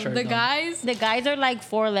 Mexicans are short. The though. guys. The guys are like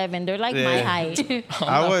 4'11". They're like my Yeah. height. I'm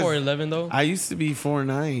I not was- 4'11" though. I used to be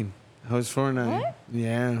 4'9". I was 4'9". What?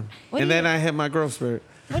 Yeah. What And do then you- I hit my growth spurt.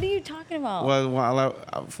 What are you talking about? Well,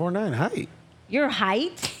 I'm 4'9" height. Your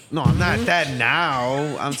height? No, I'm not that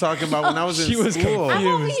now. I'm talking about when I was in She was school. I'm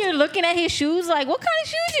over here looking at his shoes like, what kind of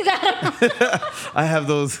shoes you got? I have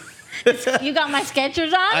those. You got my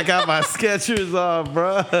Skechers on? I got my Skechers on,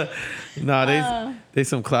 bro. No, they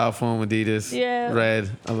some cloud foam Adidas. Yeah. Red.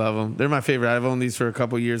 I love them. They're my favorite. I've owned these for a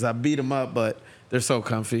couple years. I beat them up, but they're so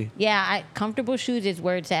comfy. Yeah, comfortable shoes is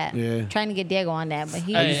where it's at. Yeah. Trying to get Diego on that, but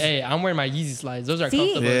he's Hey, I'm wearing my Yeezy slides. Those are See?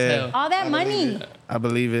 comfortable Yeah. as hell. all that money. I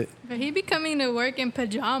believe it. But he be coming to work in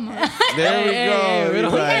pajamas. There we go. we,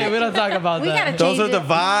 don't, He's like, we don't talk about We gotta that. those change are the it.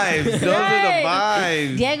 vibes. Those Right. are the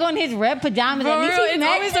vibes. Diego in his red pajamas. For At least real, he's it's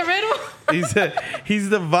mad. always the red one. He's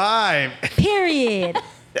the vibe. Period.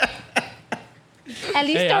 At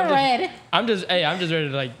least Hey, they're red. I'm just ready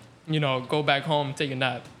to like, go back home, take a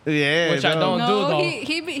nap. Yeah. Which I don't do No, though.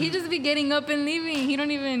 he just be getting up and leaving. He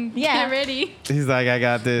don't even Yeah. get ready. He's like, I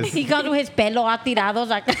got this. He comes with his pelo atirados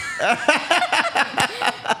like.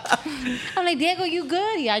 I'm like, Diego, you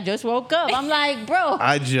good? Yeah, I just woke up. I'm like, bro.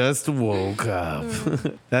 I just woke up.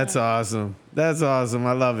 That's awesome. That's awesome.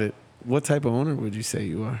 I love it. What type of owner would you say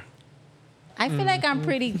you are? I feel like I'm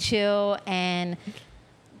pretty chill and.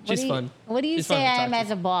 She's fun. What do you She's fun say to I talk am to.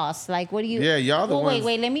 as a boss? Like, what do you? Yeah, y'all the well, ones-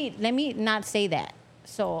 Wait. Let me not say that.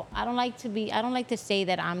 So I don't like to say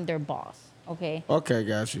that I'm their boss. Okay. Okay,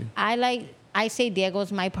 got you. I say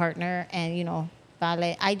Diego's my partner, and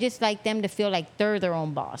Vale. I just like them to feel like they're their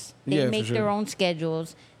own boss. They Yeah, for make sure. their own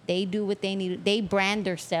schedules. They do what they need. They brand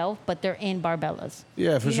themselves, but they're in Barbellas.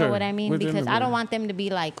 Yeah, for you sure. know what I mean? Within Because the I don't brand. want them to be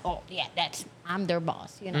like, oh yeah, I'm their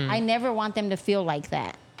boss. You know, I never want them to feel like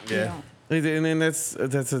that. you know? And then that's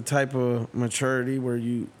a type of maturity where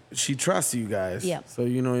she trusts you guys. Yep. So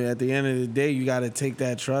at the end of the day, you got to take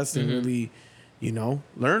that trust and really,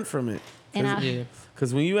 learn from it. And Yeah.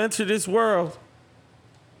 Because when you enter this world,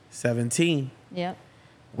 17, Yep.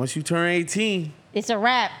 once you turn 18, It's a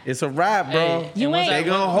wrap. it's a wrap, bro. Hey, You and once ain't- They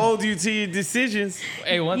gonna hold you to your decisions.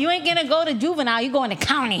 Hey, one. You ain't gonna go to juvenile. You going to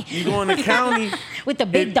county You go in the county. with the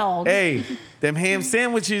big dogs. Hey, them ham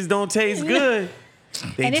sandwiches don't taste good.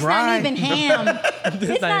 They and it's dry. not even ham.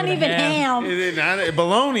 It's not even ham. It not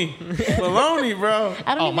bologna. Bologna, bro.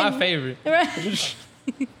 I don't Oh, even. my favorite.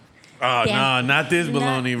 Oh, Damn. no, not this Not-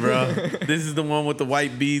 bologna, bro. This is the one with the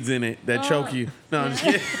white beads in it that choke you. No, I'm just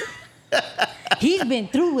kidding. He's been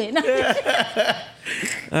through it.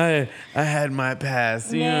 I had my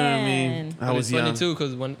past. You know what I mean? Man. I But was it's funny young. too,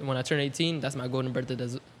 because when I turn 18, that's my golden birthday.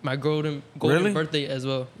 My golden Really? birthday as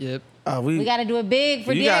well. Yep. We got to do it big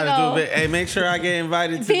for you Diego. gotta do it. Hey, make sure I get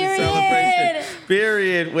invited to Period. the celebration.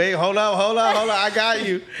 Period. Wait, hold on. I got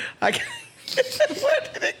you. I got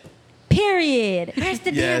Period. Press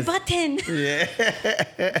the Yes. damn button.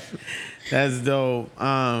 Yeah. That's dope.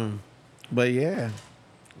 But yeah.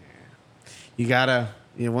 You gotta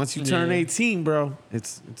once you turn Yeah. 18, bro,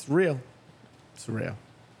 it's real. It's real.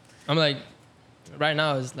 I'm like, right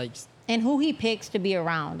now it's like, And who he picks to be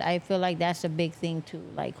around. I feel like that's a big thing too.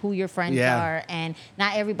 Like who your friends Yeah. are, and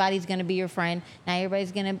not everybody's gonna be your friend. Not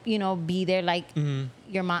everybody's gonna, be there. Like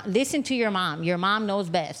your mom. Listen to your mom. Your mom knows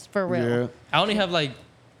best for real. Yeah. I only have like,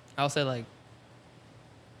 I'll say like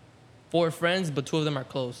 4 friends, but 2 of them are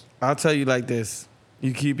close. I'll tell you like this.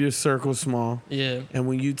 You keep your circle small. Yeah. And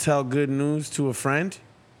when you tell good news to a friend,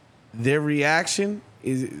 their reaction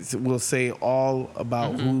will say all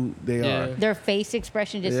about who they Yeah. are. Their face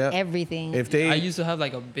expression, just Yeah. everything. If they I used to have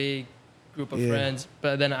like a big group of Yeah. friends,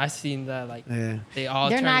 but then I seen that like Yeah. they all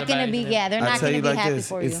they're turned not their gonna backs be. and then- Yeah, they're I not tell gonna you be like happy this.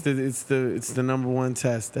 for It's you. it's the number one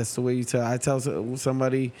test. That's the way you tell. I tell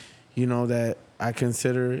somebody, that I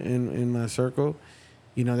consider in my circle,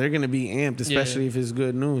 they're gonna be amped, especially if it's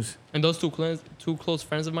good news. And those two close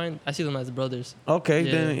friends of mine, I see them as brothers. Okay,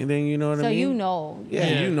 Yeah. then you know what So I mean. you know. Yeah,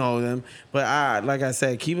 Yeah. you know them. But like I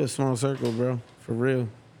said, keep a small circle, bro, for real.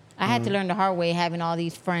 I had to learn the hard way having all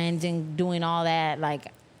these friends and doing all that. Like,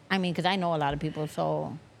 because I know a lot of people,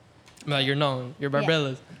 so. Like you're known, you're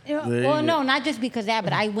Barbellas. There Well, you no, not just because of that,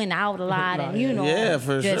 but I went out a lot, and Yeah,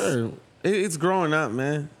 for just- sure. It's growing up,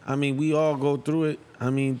 man. We all go through it.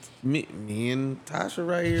 Me and Tasha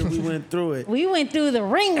right here, we went through it. We went through the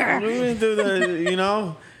ringer. We went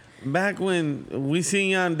through back when we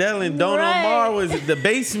seen Yandel and Don Right. Omar was the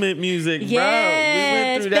basement music, bro. We Yes,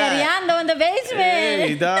 went through that. Periando in the basement.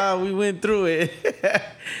 Hey, dog, we went through it.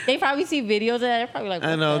 They probably see videos of that. They're probably like,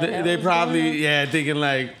 I know. what the hell They is probably, going thinking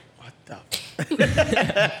like, what the?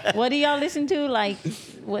 on? What do y'all listen to? Like,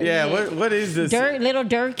 what? Yeah, is it? what is this? Little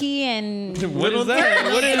Durkee and What is that?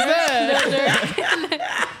 What is that? Little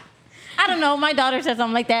Durk. I don't know. My daughter said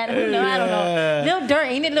something like that. Who knows? I don't know. Little Durk,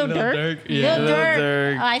 ain't it? Little Lil Durk. Durk, yeah. Lil Lil Durk.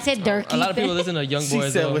 Durk. Oh, I said Durkee. A lot of people listen to Young She Boy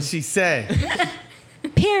as said well. what she said.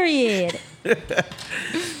 Period.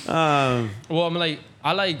 Well,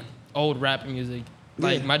 I like old rap music.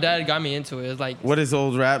 Like Yeah. my dad got me into it. It's like What is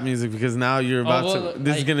old rap music? Because now you're about well, to.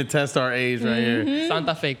 This is like- gonna test our age right here.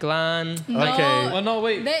 Santa Fe Clan. Okay. Oh no,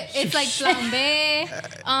 wait. It's like flambe,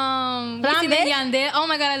 Flambe? Wisin and Yandel. Oh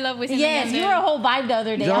my god, I love Wisin Yes, and Yandel. you were a whole vibe the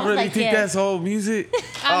other day. I Y'all was really like, think yes. that's old music?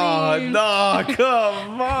 I mean- No,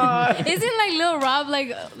 come on. Isn't like Lil Rob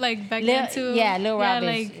like back then too? Yeah, Lil Rob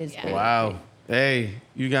like, is yeah. Wow. Hey,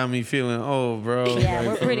 you got me feeling old, bro. Yeah, Like,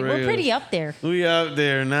 we're for pretty. We're real. pretty up there. We up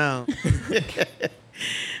there now.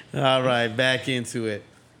 All right, back into it.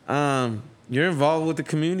 You're involved with the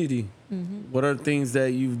community. Mm-hmm. What are things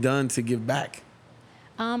that you've done to give back?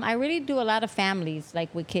 I really do a lot of families,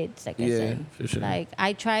 like with kids, like I Yeah, said. for sure. Like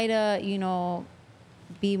I try to,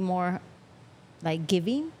 be more like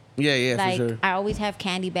giving. Yeah, Like for sure. I always have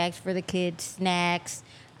candy bags for the kids, snacks.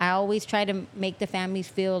 I always try to make the families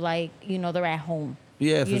feel like, they're at home.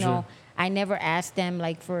 Yeah, for you know, sure. I never ask them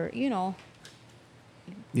like for,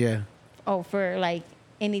 Yeah. for like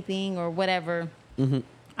anything or whatever. Mm-hmm.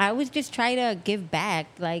 I always just try to give back,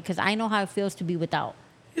 like, because I know how it feels to be without,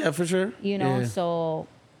 Yeah, for sure. Yeah. so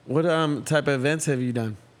What type of events have you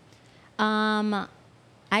done?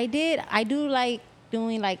 I do like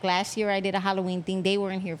doing, like last year I did a Halloween thing. They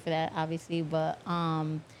weren't here for that, obviously, but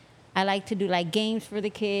I like to do like games for the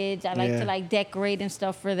kids. I like Yeah. to like decorate and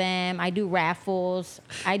stuff for them. I do raffles.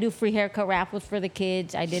 I do free haircut raffles for the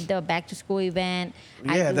kids. I did the back to school event.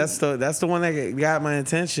 Yeah, that's the one that got my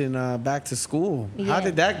attention. Back to school. How Yeah.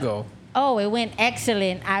 did that go? Oh, it went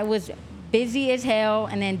excellent. I was busy as hell,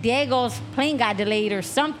 and then Diego's plane got delayed or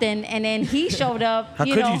something, and then he showed up. How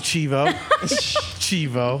could you, Chivo?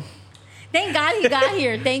 Chivo. Thank God he got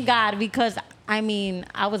here. Thank God, because I mean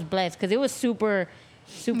I was blessed because it was super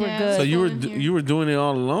Yeah. good. So Here. you were doing it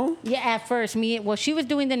all alone? Yeah, at first she was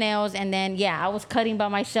doing the nails, and then I was cutting by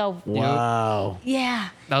myself. Wow. Yeah,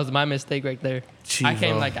 That was my mistake right there. Chivo. I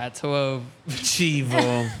came like at 12.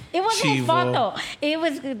 Chivo. it wasn't his fault though. It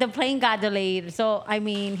was the plane got delayed. So I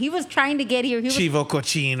mean, he was trying to get here. He was Chivo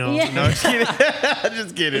cochino. Yeah. No, just kidding.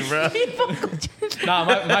 Just kidding, bro. Nah,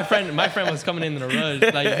 my friend was coming in a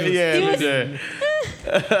rush. Like, he was, Yeah, He was- just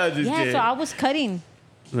yeah. kidding. So I was cutting.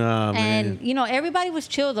 Nah, man. And everybody was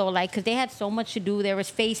chill though, like because they had so much to do. There was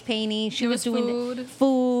face painting. She There was was doing food.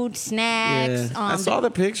 food, snacks, I saw the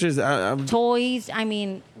pictures. I'm toys. I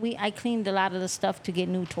mean, I cleaned a lot of the stuff to get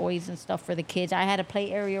new toys and stuff for the kids. I had a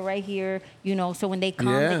play area right here, so when they come,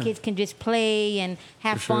 Yeah. the kids can just play and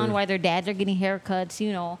have For fun sure. while their dads are getting haircuts,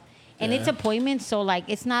 And it's Yeah. appointments, so like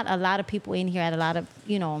it's not a lot of people in here at a lot of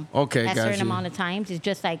Okay, at a got certain you. amount of times. It's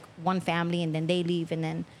just like one family and then they leave and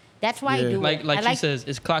then that's why I Yeah. do like it. like I she says,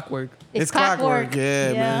 it's clockwork. it's clockwork.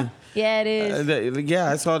 Yeah, man. Yeah, it is. Yeah,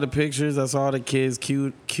 I saw the pictures. I saw the kids,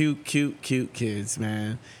 cute kids,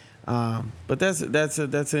 man. But that's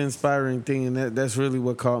an inspiring thing, and that's really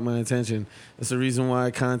what caught my attention. That's the reason why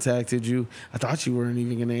I contacted you. I thought you weren't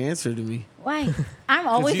even gonna answer to me, Why? I'm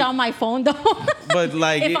always you- on my phone though. but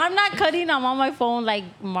like If I'm not cutting, I'm on my phone like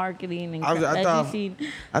marketing and I crap. thought- As you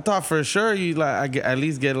seen. I thought for sure you at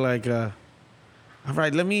least get like all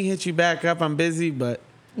right, let me hit you back up. I'm busy, but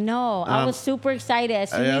No, I was super excited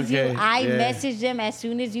as soon as okay, I yeah. messaged them as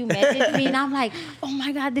soon as you messaged me, and I'm like, oh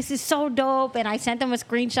my god, this is so dope, and I sent them a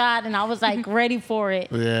screenshot, and I was like ready for it.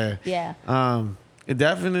 yeah, Yeah, it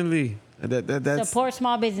definitely that's support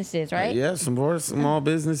small businesses, right? Yeah, some more small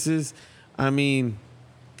businesses. I mean,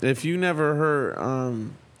 if you never heard,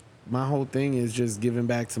 my whole thing is just giving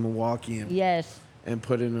back to Milwaukee Yes. and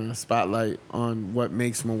putting a spotlight on what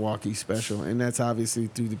makes Milwaukee special. And that's obviously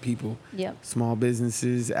through the people. Yep. Small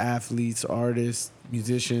businesses, athletes, artists,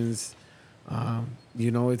 musicians.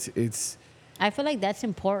 It's I feel like that's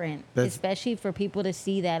important, That's- especially for people to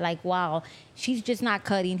see that, like, wow, she's just not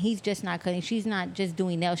cutting, he's just not cutting, she's not just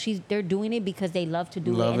doing nails. They're doing it because they love to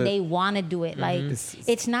do Love it and it. they want to do it. Like, It's-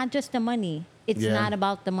 it's not just the money. It's Yeah. not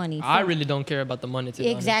about the money. I For- really don't care about the money, to be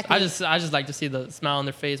honest. Exactly. I just like to see the smile on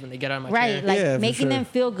their face when they get out of my Right, chair. like Yeah, for making sure. them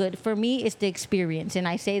feel good. For me, it's the experience, and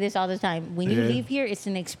I say this all the time. When you Yeah. leave here, it's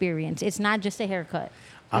an experience. It's not just a haircut.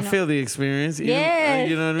 I You know? feel the experience. Yes.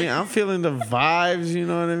 You know what I mean? I'm feeling the vibes, you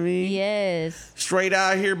know what I mean? Yes. Straight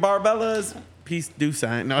out here, Barbellas. Peace, do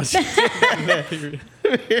sign. No,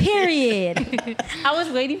 Period. I was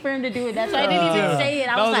waiting for him to do it. That's why I didn't even say it.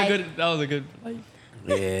 I was like, that was a good. Like,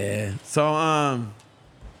 yeah. So,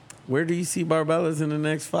 where do you see Barbellas in the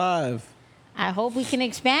next 5? I hope we can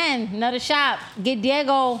expand another shop. Get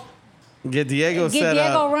Diego. Get Diego Get set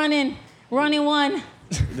Diego up. running one.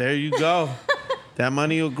 There you go. That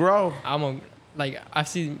money will grow. I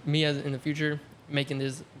see me as in the future making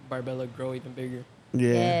this Barbella grow even bigger.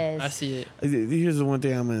 Yeah. Yes. I see it. Here's the one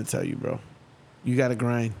thing I'm gonna tell you, bro. You gotta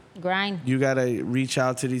grind. Grind. You gotta reach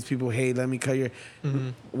out to these people. Hey, let me cut your.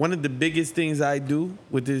 One of the biggest things I do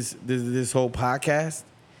with this whole podcast,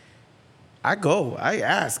 I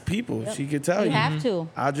ask people. Yep. She could tell You you. have to.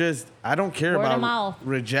 I don't care Word of about mouth.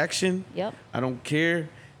 rejection. Yep. I don't care.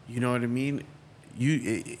 You know what I mean?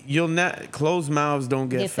 You'll not closed mouths don't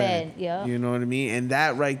get fed. Yeah. You know what I mean? And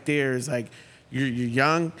that right there is like you're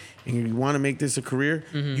young and you want to make this a career.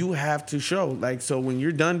 You have to show. Like, so when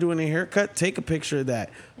you're done doing a haircut, take a picture of that.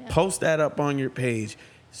 Yeah. Post that up on your page.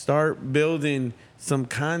 Start building some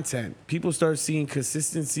content. People start seeing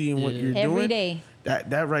consistency in what you're doing. Every day.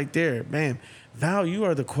 That right there, man. Val, you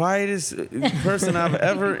are the quietest person I've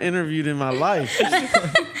ever interviewed in my life.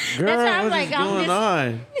 Girl, I'm what like, is I'm going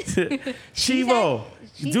just- on? Chivo,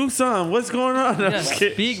 do something. What's going on? I'm Yeah, just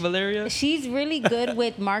kidding. speak, Valeria. She's really good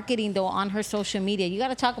with marketing though on her social media. You got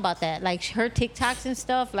to talk about that. Like her TikToks and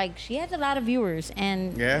stuff. Like she has a lot of viewers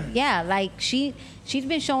and Yeah? like she's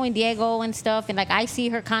been showing Diego and stuff and like I see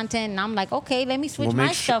her content and I'm like, okay, let me switch Well, my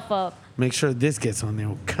make sure- stuff up. Make sure this gets on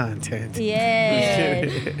their content.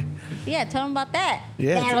 Yeah. Yeah, tell them about that.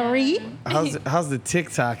 Yeah. Valery. How's the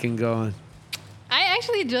TikToking going? I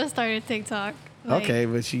actually just started TikTok. Like, Okay,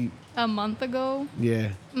 but a month ago. yeah.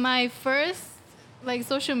 My first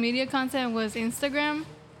social media content was Instagram,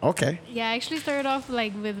 Okay. Yeah, I actually started off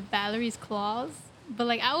like with Valery's claws, but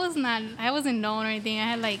like I wasn't known or anything. I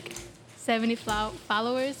had like 70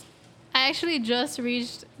 followers. I actually just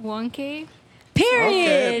reached 1K. Okay.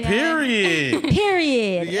 Period. Period.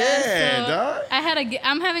 Period. Yeah, So dog.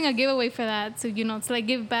 I'm having a giveaway for that to to like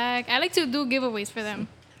give back. I like to do giveaways for them.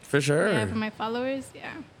 For sure. Yeah, for my followers.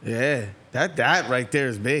 Yeah. Yeah. That right there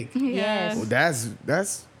is big. Yes. Well,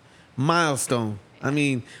 that's milestone. I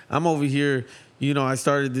mean, I'm over here. I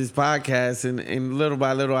started this podcast, and little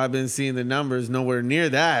by little, I've been seeing the numbers. Nowhere near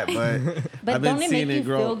that, but But I've been don't it seeing make you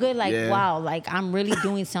grow. feel good? Like, Yeah. wow, like I'm really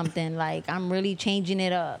doing something. Like I'm really changing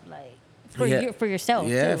it up. Like for for yourself.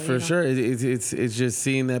 Yeah, too, for sure. It's just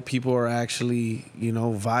seeing that people are actually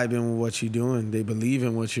vibing with what you're doing. They believe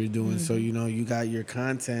in what you're doing. So you got your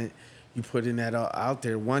content. You putting that out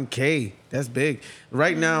there. 1K. That's big.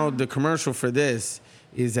 Right now, the commercial for this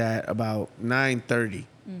is at about 9:30.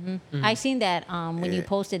 I seen that when you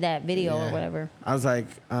posted that video or Yeah. whatever. I was like,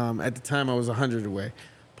 at the time I was 100 away,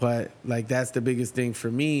 but like that's the biggest thing for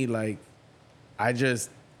me. Like,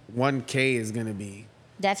 1K is gonna be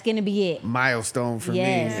That's gonna be it. milestone for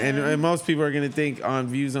Yes. me, and most people are gonna think on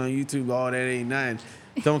views on YouTube, oh, that ain't nothing.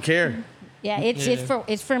 Don't care. Yeah,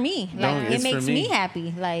 it's for me. No, Like it's it for makes me. me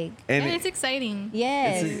happy. Like And And it's exciting.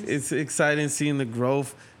 yes. it's exciting seeing the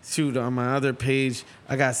growth. Shoot, on my other page,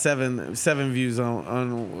 I got seven views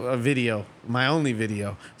on a video, my only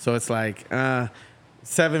video. So it's like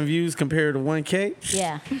 7 views compared to 1K.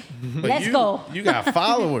 Yeah. But Let's go. You got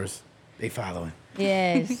followers. They following.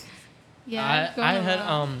 Yes. Yeah. it's I going had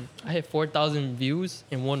well. I had 4,000 views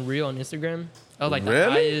in one reel on Instagram. That was like the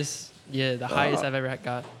Really? highest. Yeah, the highest I've ever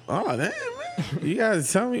got. Oh damn, man! You gotta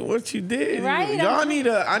tell me what you did. Right, Y'all I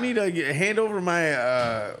need to hand over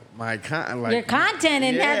my my Your content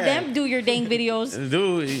and have them do your dang videos.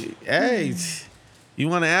 Dude, hey, you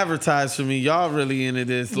want to advertise for me? Y'all really into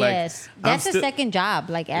this? Like, Yes. I'm That's a still- second job.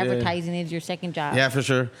 Like advertising is your second job. Yeah, for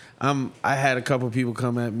sure. I had a couple people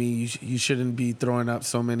come at me. You shouldn't be throwing up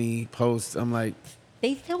so many posts. I'm like,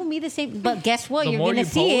 They tell me the same, but guess what? The You're more gonna you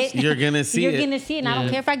see post, it. you're gonna see You're it. gonna see it. And I don't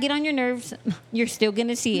Yeah. care if I get on your nerves. You're still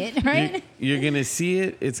gonna see it, right? You're gonna see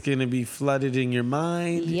it. It's gonna be flooded in your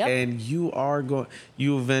mind, Yep. and you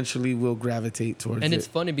eventually will gravitate towards And it. it's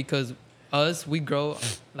funny because we grow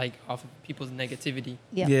like off of people's negativity.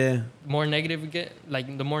 Yep. Yeah. The more negative we get, like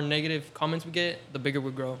the more negative comments we get, the bigger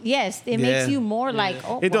we grow. Yes, it Yeah. makes you more like, Yeah.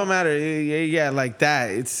 oh, It don't wow. matter. Yeah, like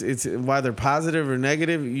that. It's whether positive or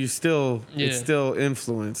negative. It's Yeah. still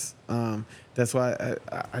influence. That's why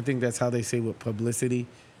I think that's how they say with publicity,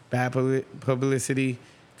 bad publicity,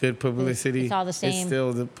 good publicity. It's all the It's same.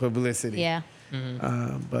 still the publicity. Yeah.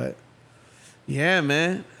 But yeah,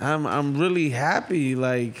 man, I'm really happy.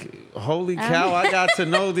 Like, holy cow, I got to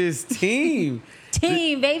know this team.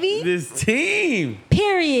 Team, baby. This team.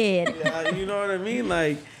 Period. You know what I mean?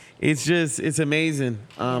 Like, it's amazing.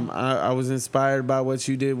 I was inspired by what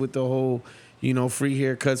you did with the whole, free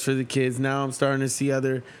haircuts for the kids. Now I'm starting to see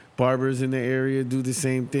other barbers in the area do the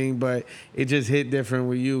same thing, but it just hit different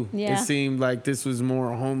with you. Yeah. It seemed like this was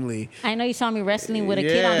more homely. I know you saw me wrestling with a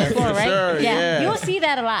kid on Yeah, the floor, for right? sure, yeah. You'll see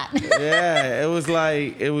that a lot. Yeah, it was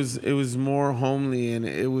like it was more homely, and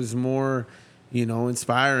it was more,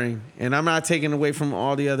 inspiring. And I'm not taking away from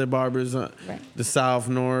all the other barbers, Right. the South,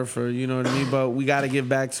 North, or you know what I mean. But we got to give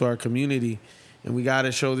back to our community, and we got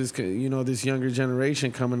to show this, this younger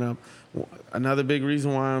generation coming up. Another big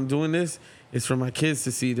reason why I'm doing this is for my kids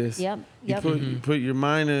to see this. Yep, yep. You put your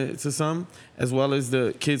mind to something, as well as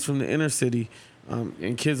the kids from the inner city,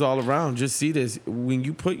 and kids all around. Just see this. When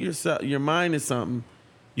you put your mind to something,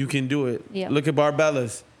 you can do it. Yep. Look at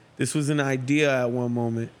Barbellas. This was an idea at one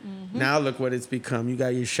moment. Mm-hmm. Now look what it's become. You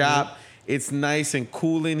got your shop. It's nice and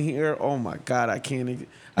cool in here. Oh my God, I can't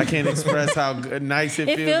express how nice it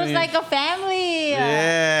It feels. feels in like here. a family.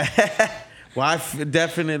 Yeah. Well, I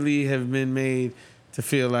definitely have been made to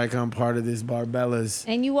feel like I'm part of this Barbellas.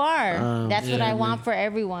 And you are. That's what Yeah, I man. want for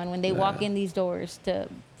everyone when they walk in these doors to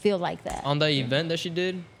feel like that. On the event that she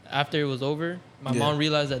did, after it was over, my Yeah. mom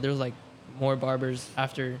realized that there was like more barbers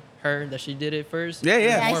after her that she did it first. Yeah, yeah. There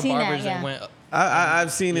was Yeah, I more seen that, barbers yeah. went up.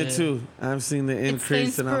 I've seen it Yeah. too. I've seen the It's the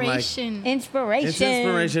increase, and I'm like, inspiration. Inspiration. it's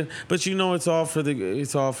inspiration. But it's all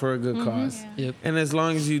for a good cause. Yeah. Yep. And as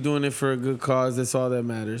long as you're doing it for a good cause, that's all that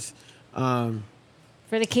matters.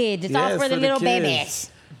 For the kids. It's Yeah, all for the little babies.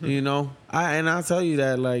 I'll tell you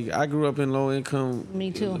that, like, I grew up in low income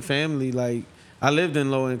Me too. family. Like, I lived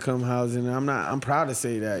in low income housing. I'm proud to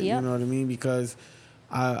say that. Yep. You know what I mean? Because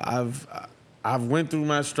I've went through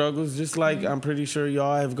my struggles, just like Mm-hmm. I'm pretty sure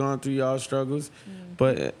y'all have gone through y'all struggles.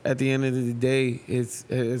 But at the end of the day,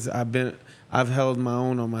 I've held my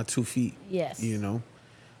own on my 2 feet. Yes.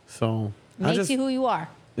 So Makes you who you are.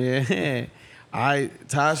 Yeah.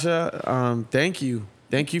 Tasha, thank you.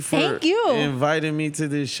 Thank you for Thank you. inviting me to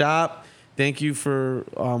this shop. Thank you for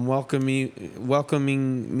welcoming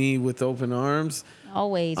me with open arms.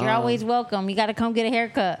 Always. You're always welcome. You got to come get a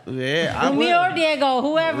haircut. Yeah, I With me will. or Diego,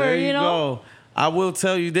 whoever, There you know. go. I will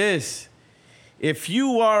tell you this. If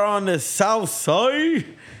you are on the south side,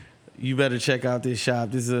 you better check out this shop.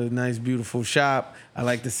 This is a nice, beautiful shop. I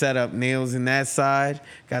like to set up nails in that side.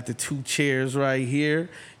 Got the 2 chairs right here.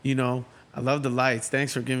 You know, I love the lights.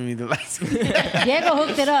 Thanks for giving me the lights. Diego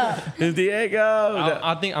hooked it up. Diego.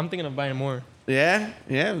 I'm thinking of buying more. Yeah,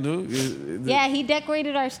 dude. Yeah, he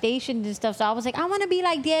decorated our stations and stuff. So I was like, I want to be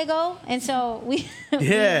like Diego. And so we,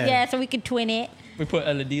 Yeah. so we could twin it. We put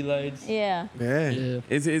LED lights. Yeah. Yeah.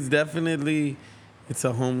 It's definitely, it's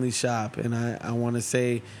a homely shop. And I want to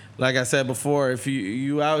say, like I said before, if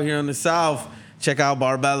you out here in the South, check out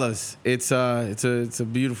Barbellas. It's a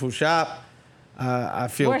beautiful shop. I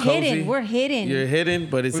feel We're cozy. hidden. We're hidden. You're hidden,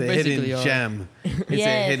 but it's We a hidden basically are. gem. It's a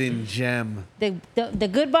Yes. hidden gem. The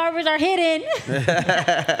good barbers are hidden.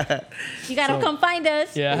 You got to come find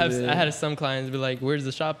us. Yeah, I had some clients be like, "Where's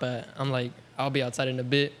the shop at?" I'm like, "I'll be outside in a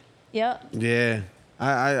bit." Yep. Yeah.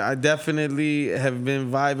 I definitely have been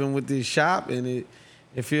vibing with this shop, and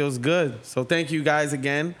it feels good. So thank you guys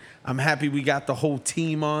again. I'm happy we got the whole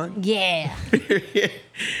team on. Yeah.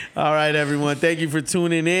 All right, everyone. Thank you for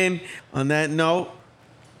tuning in. On that note,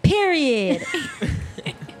 Period.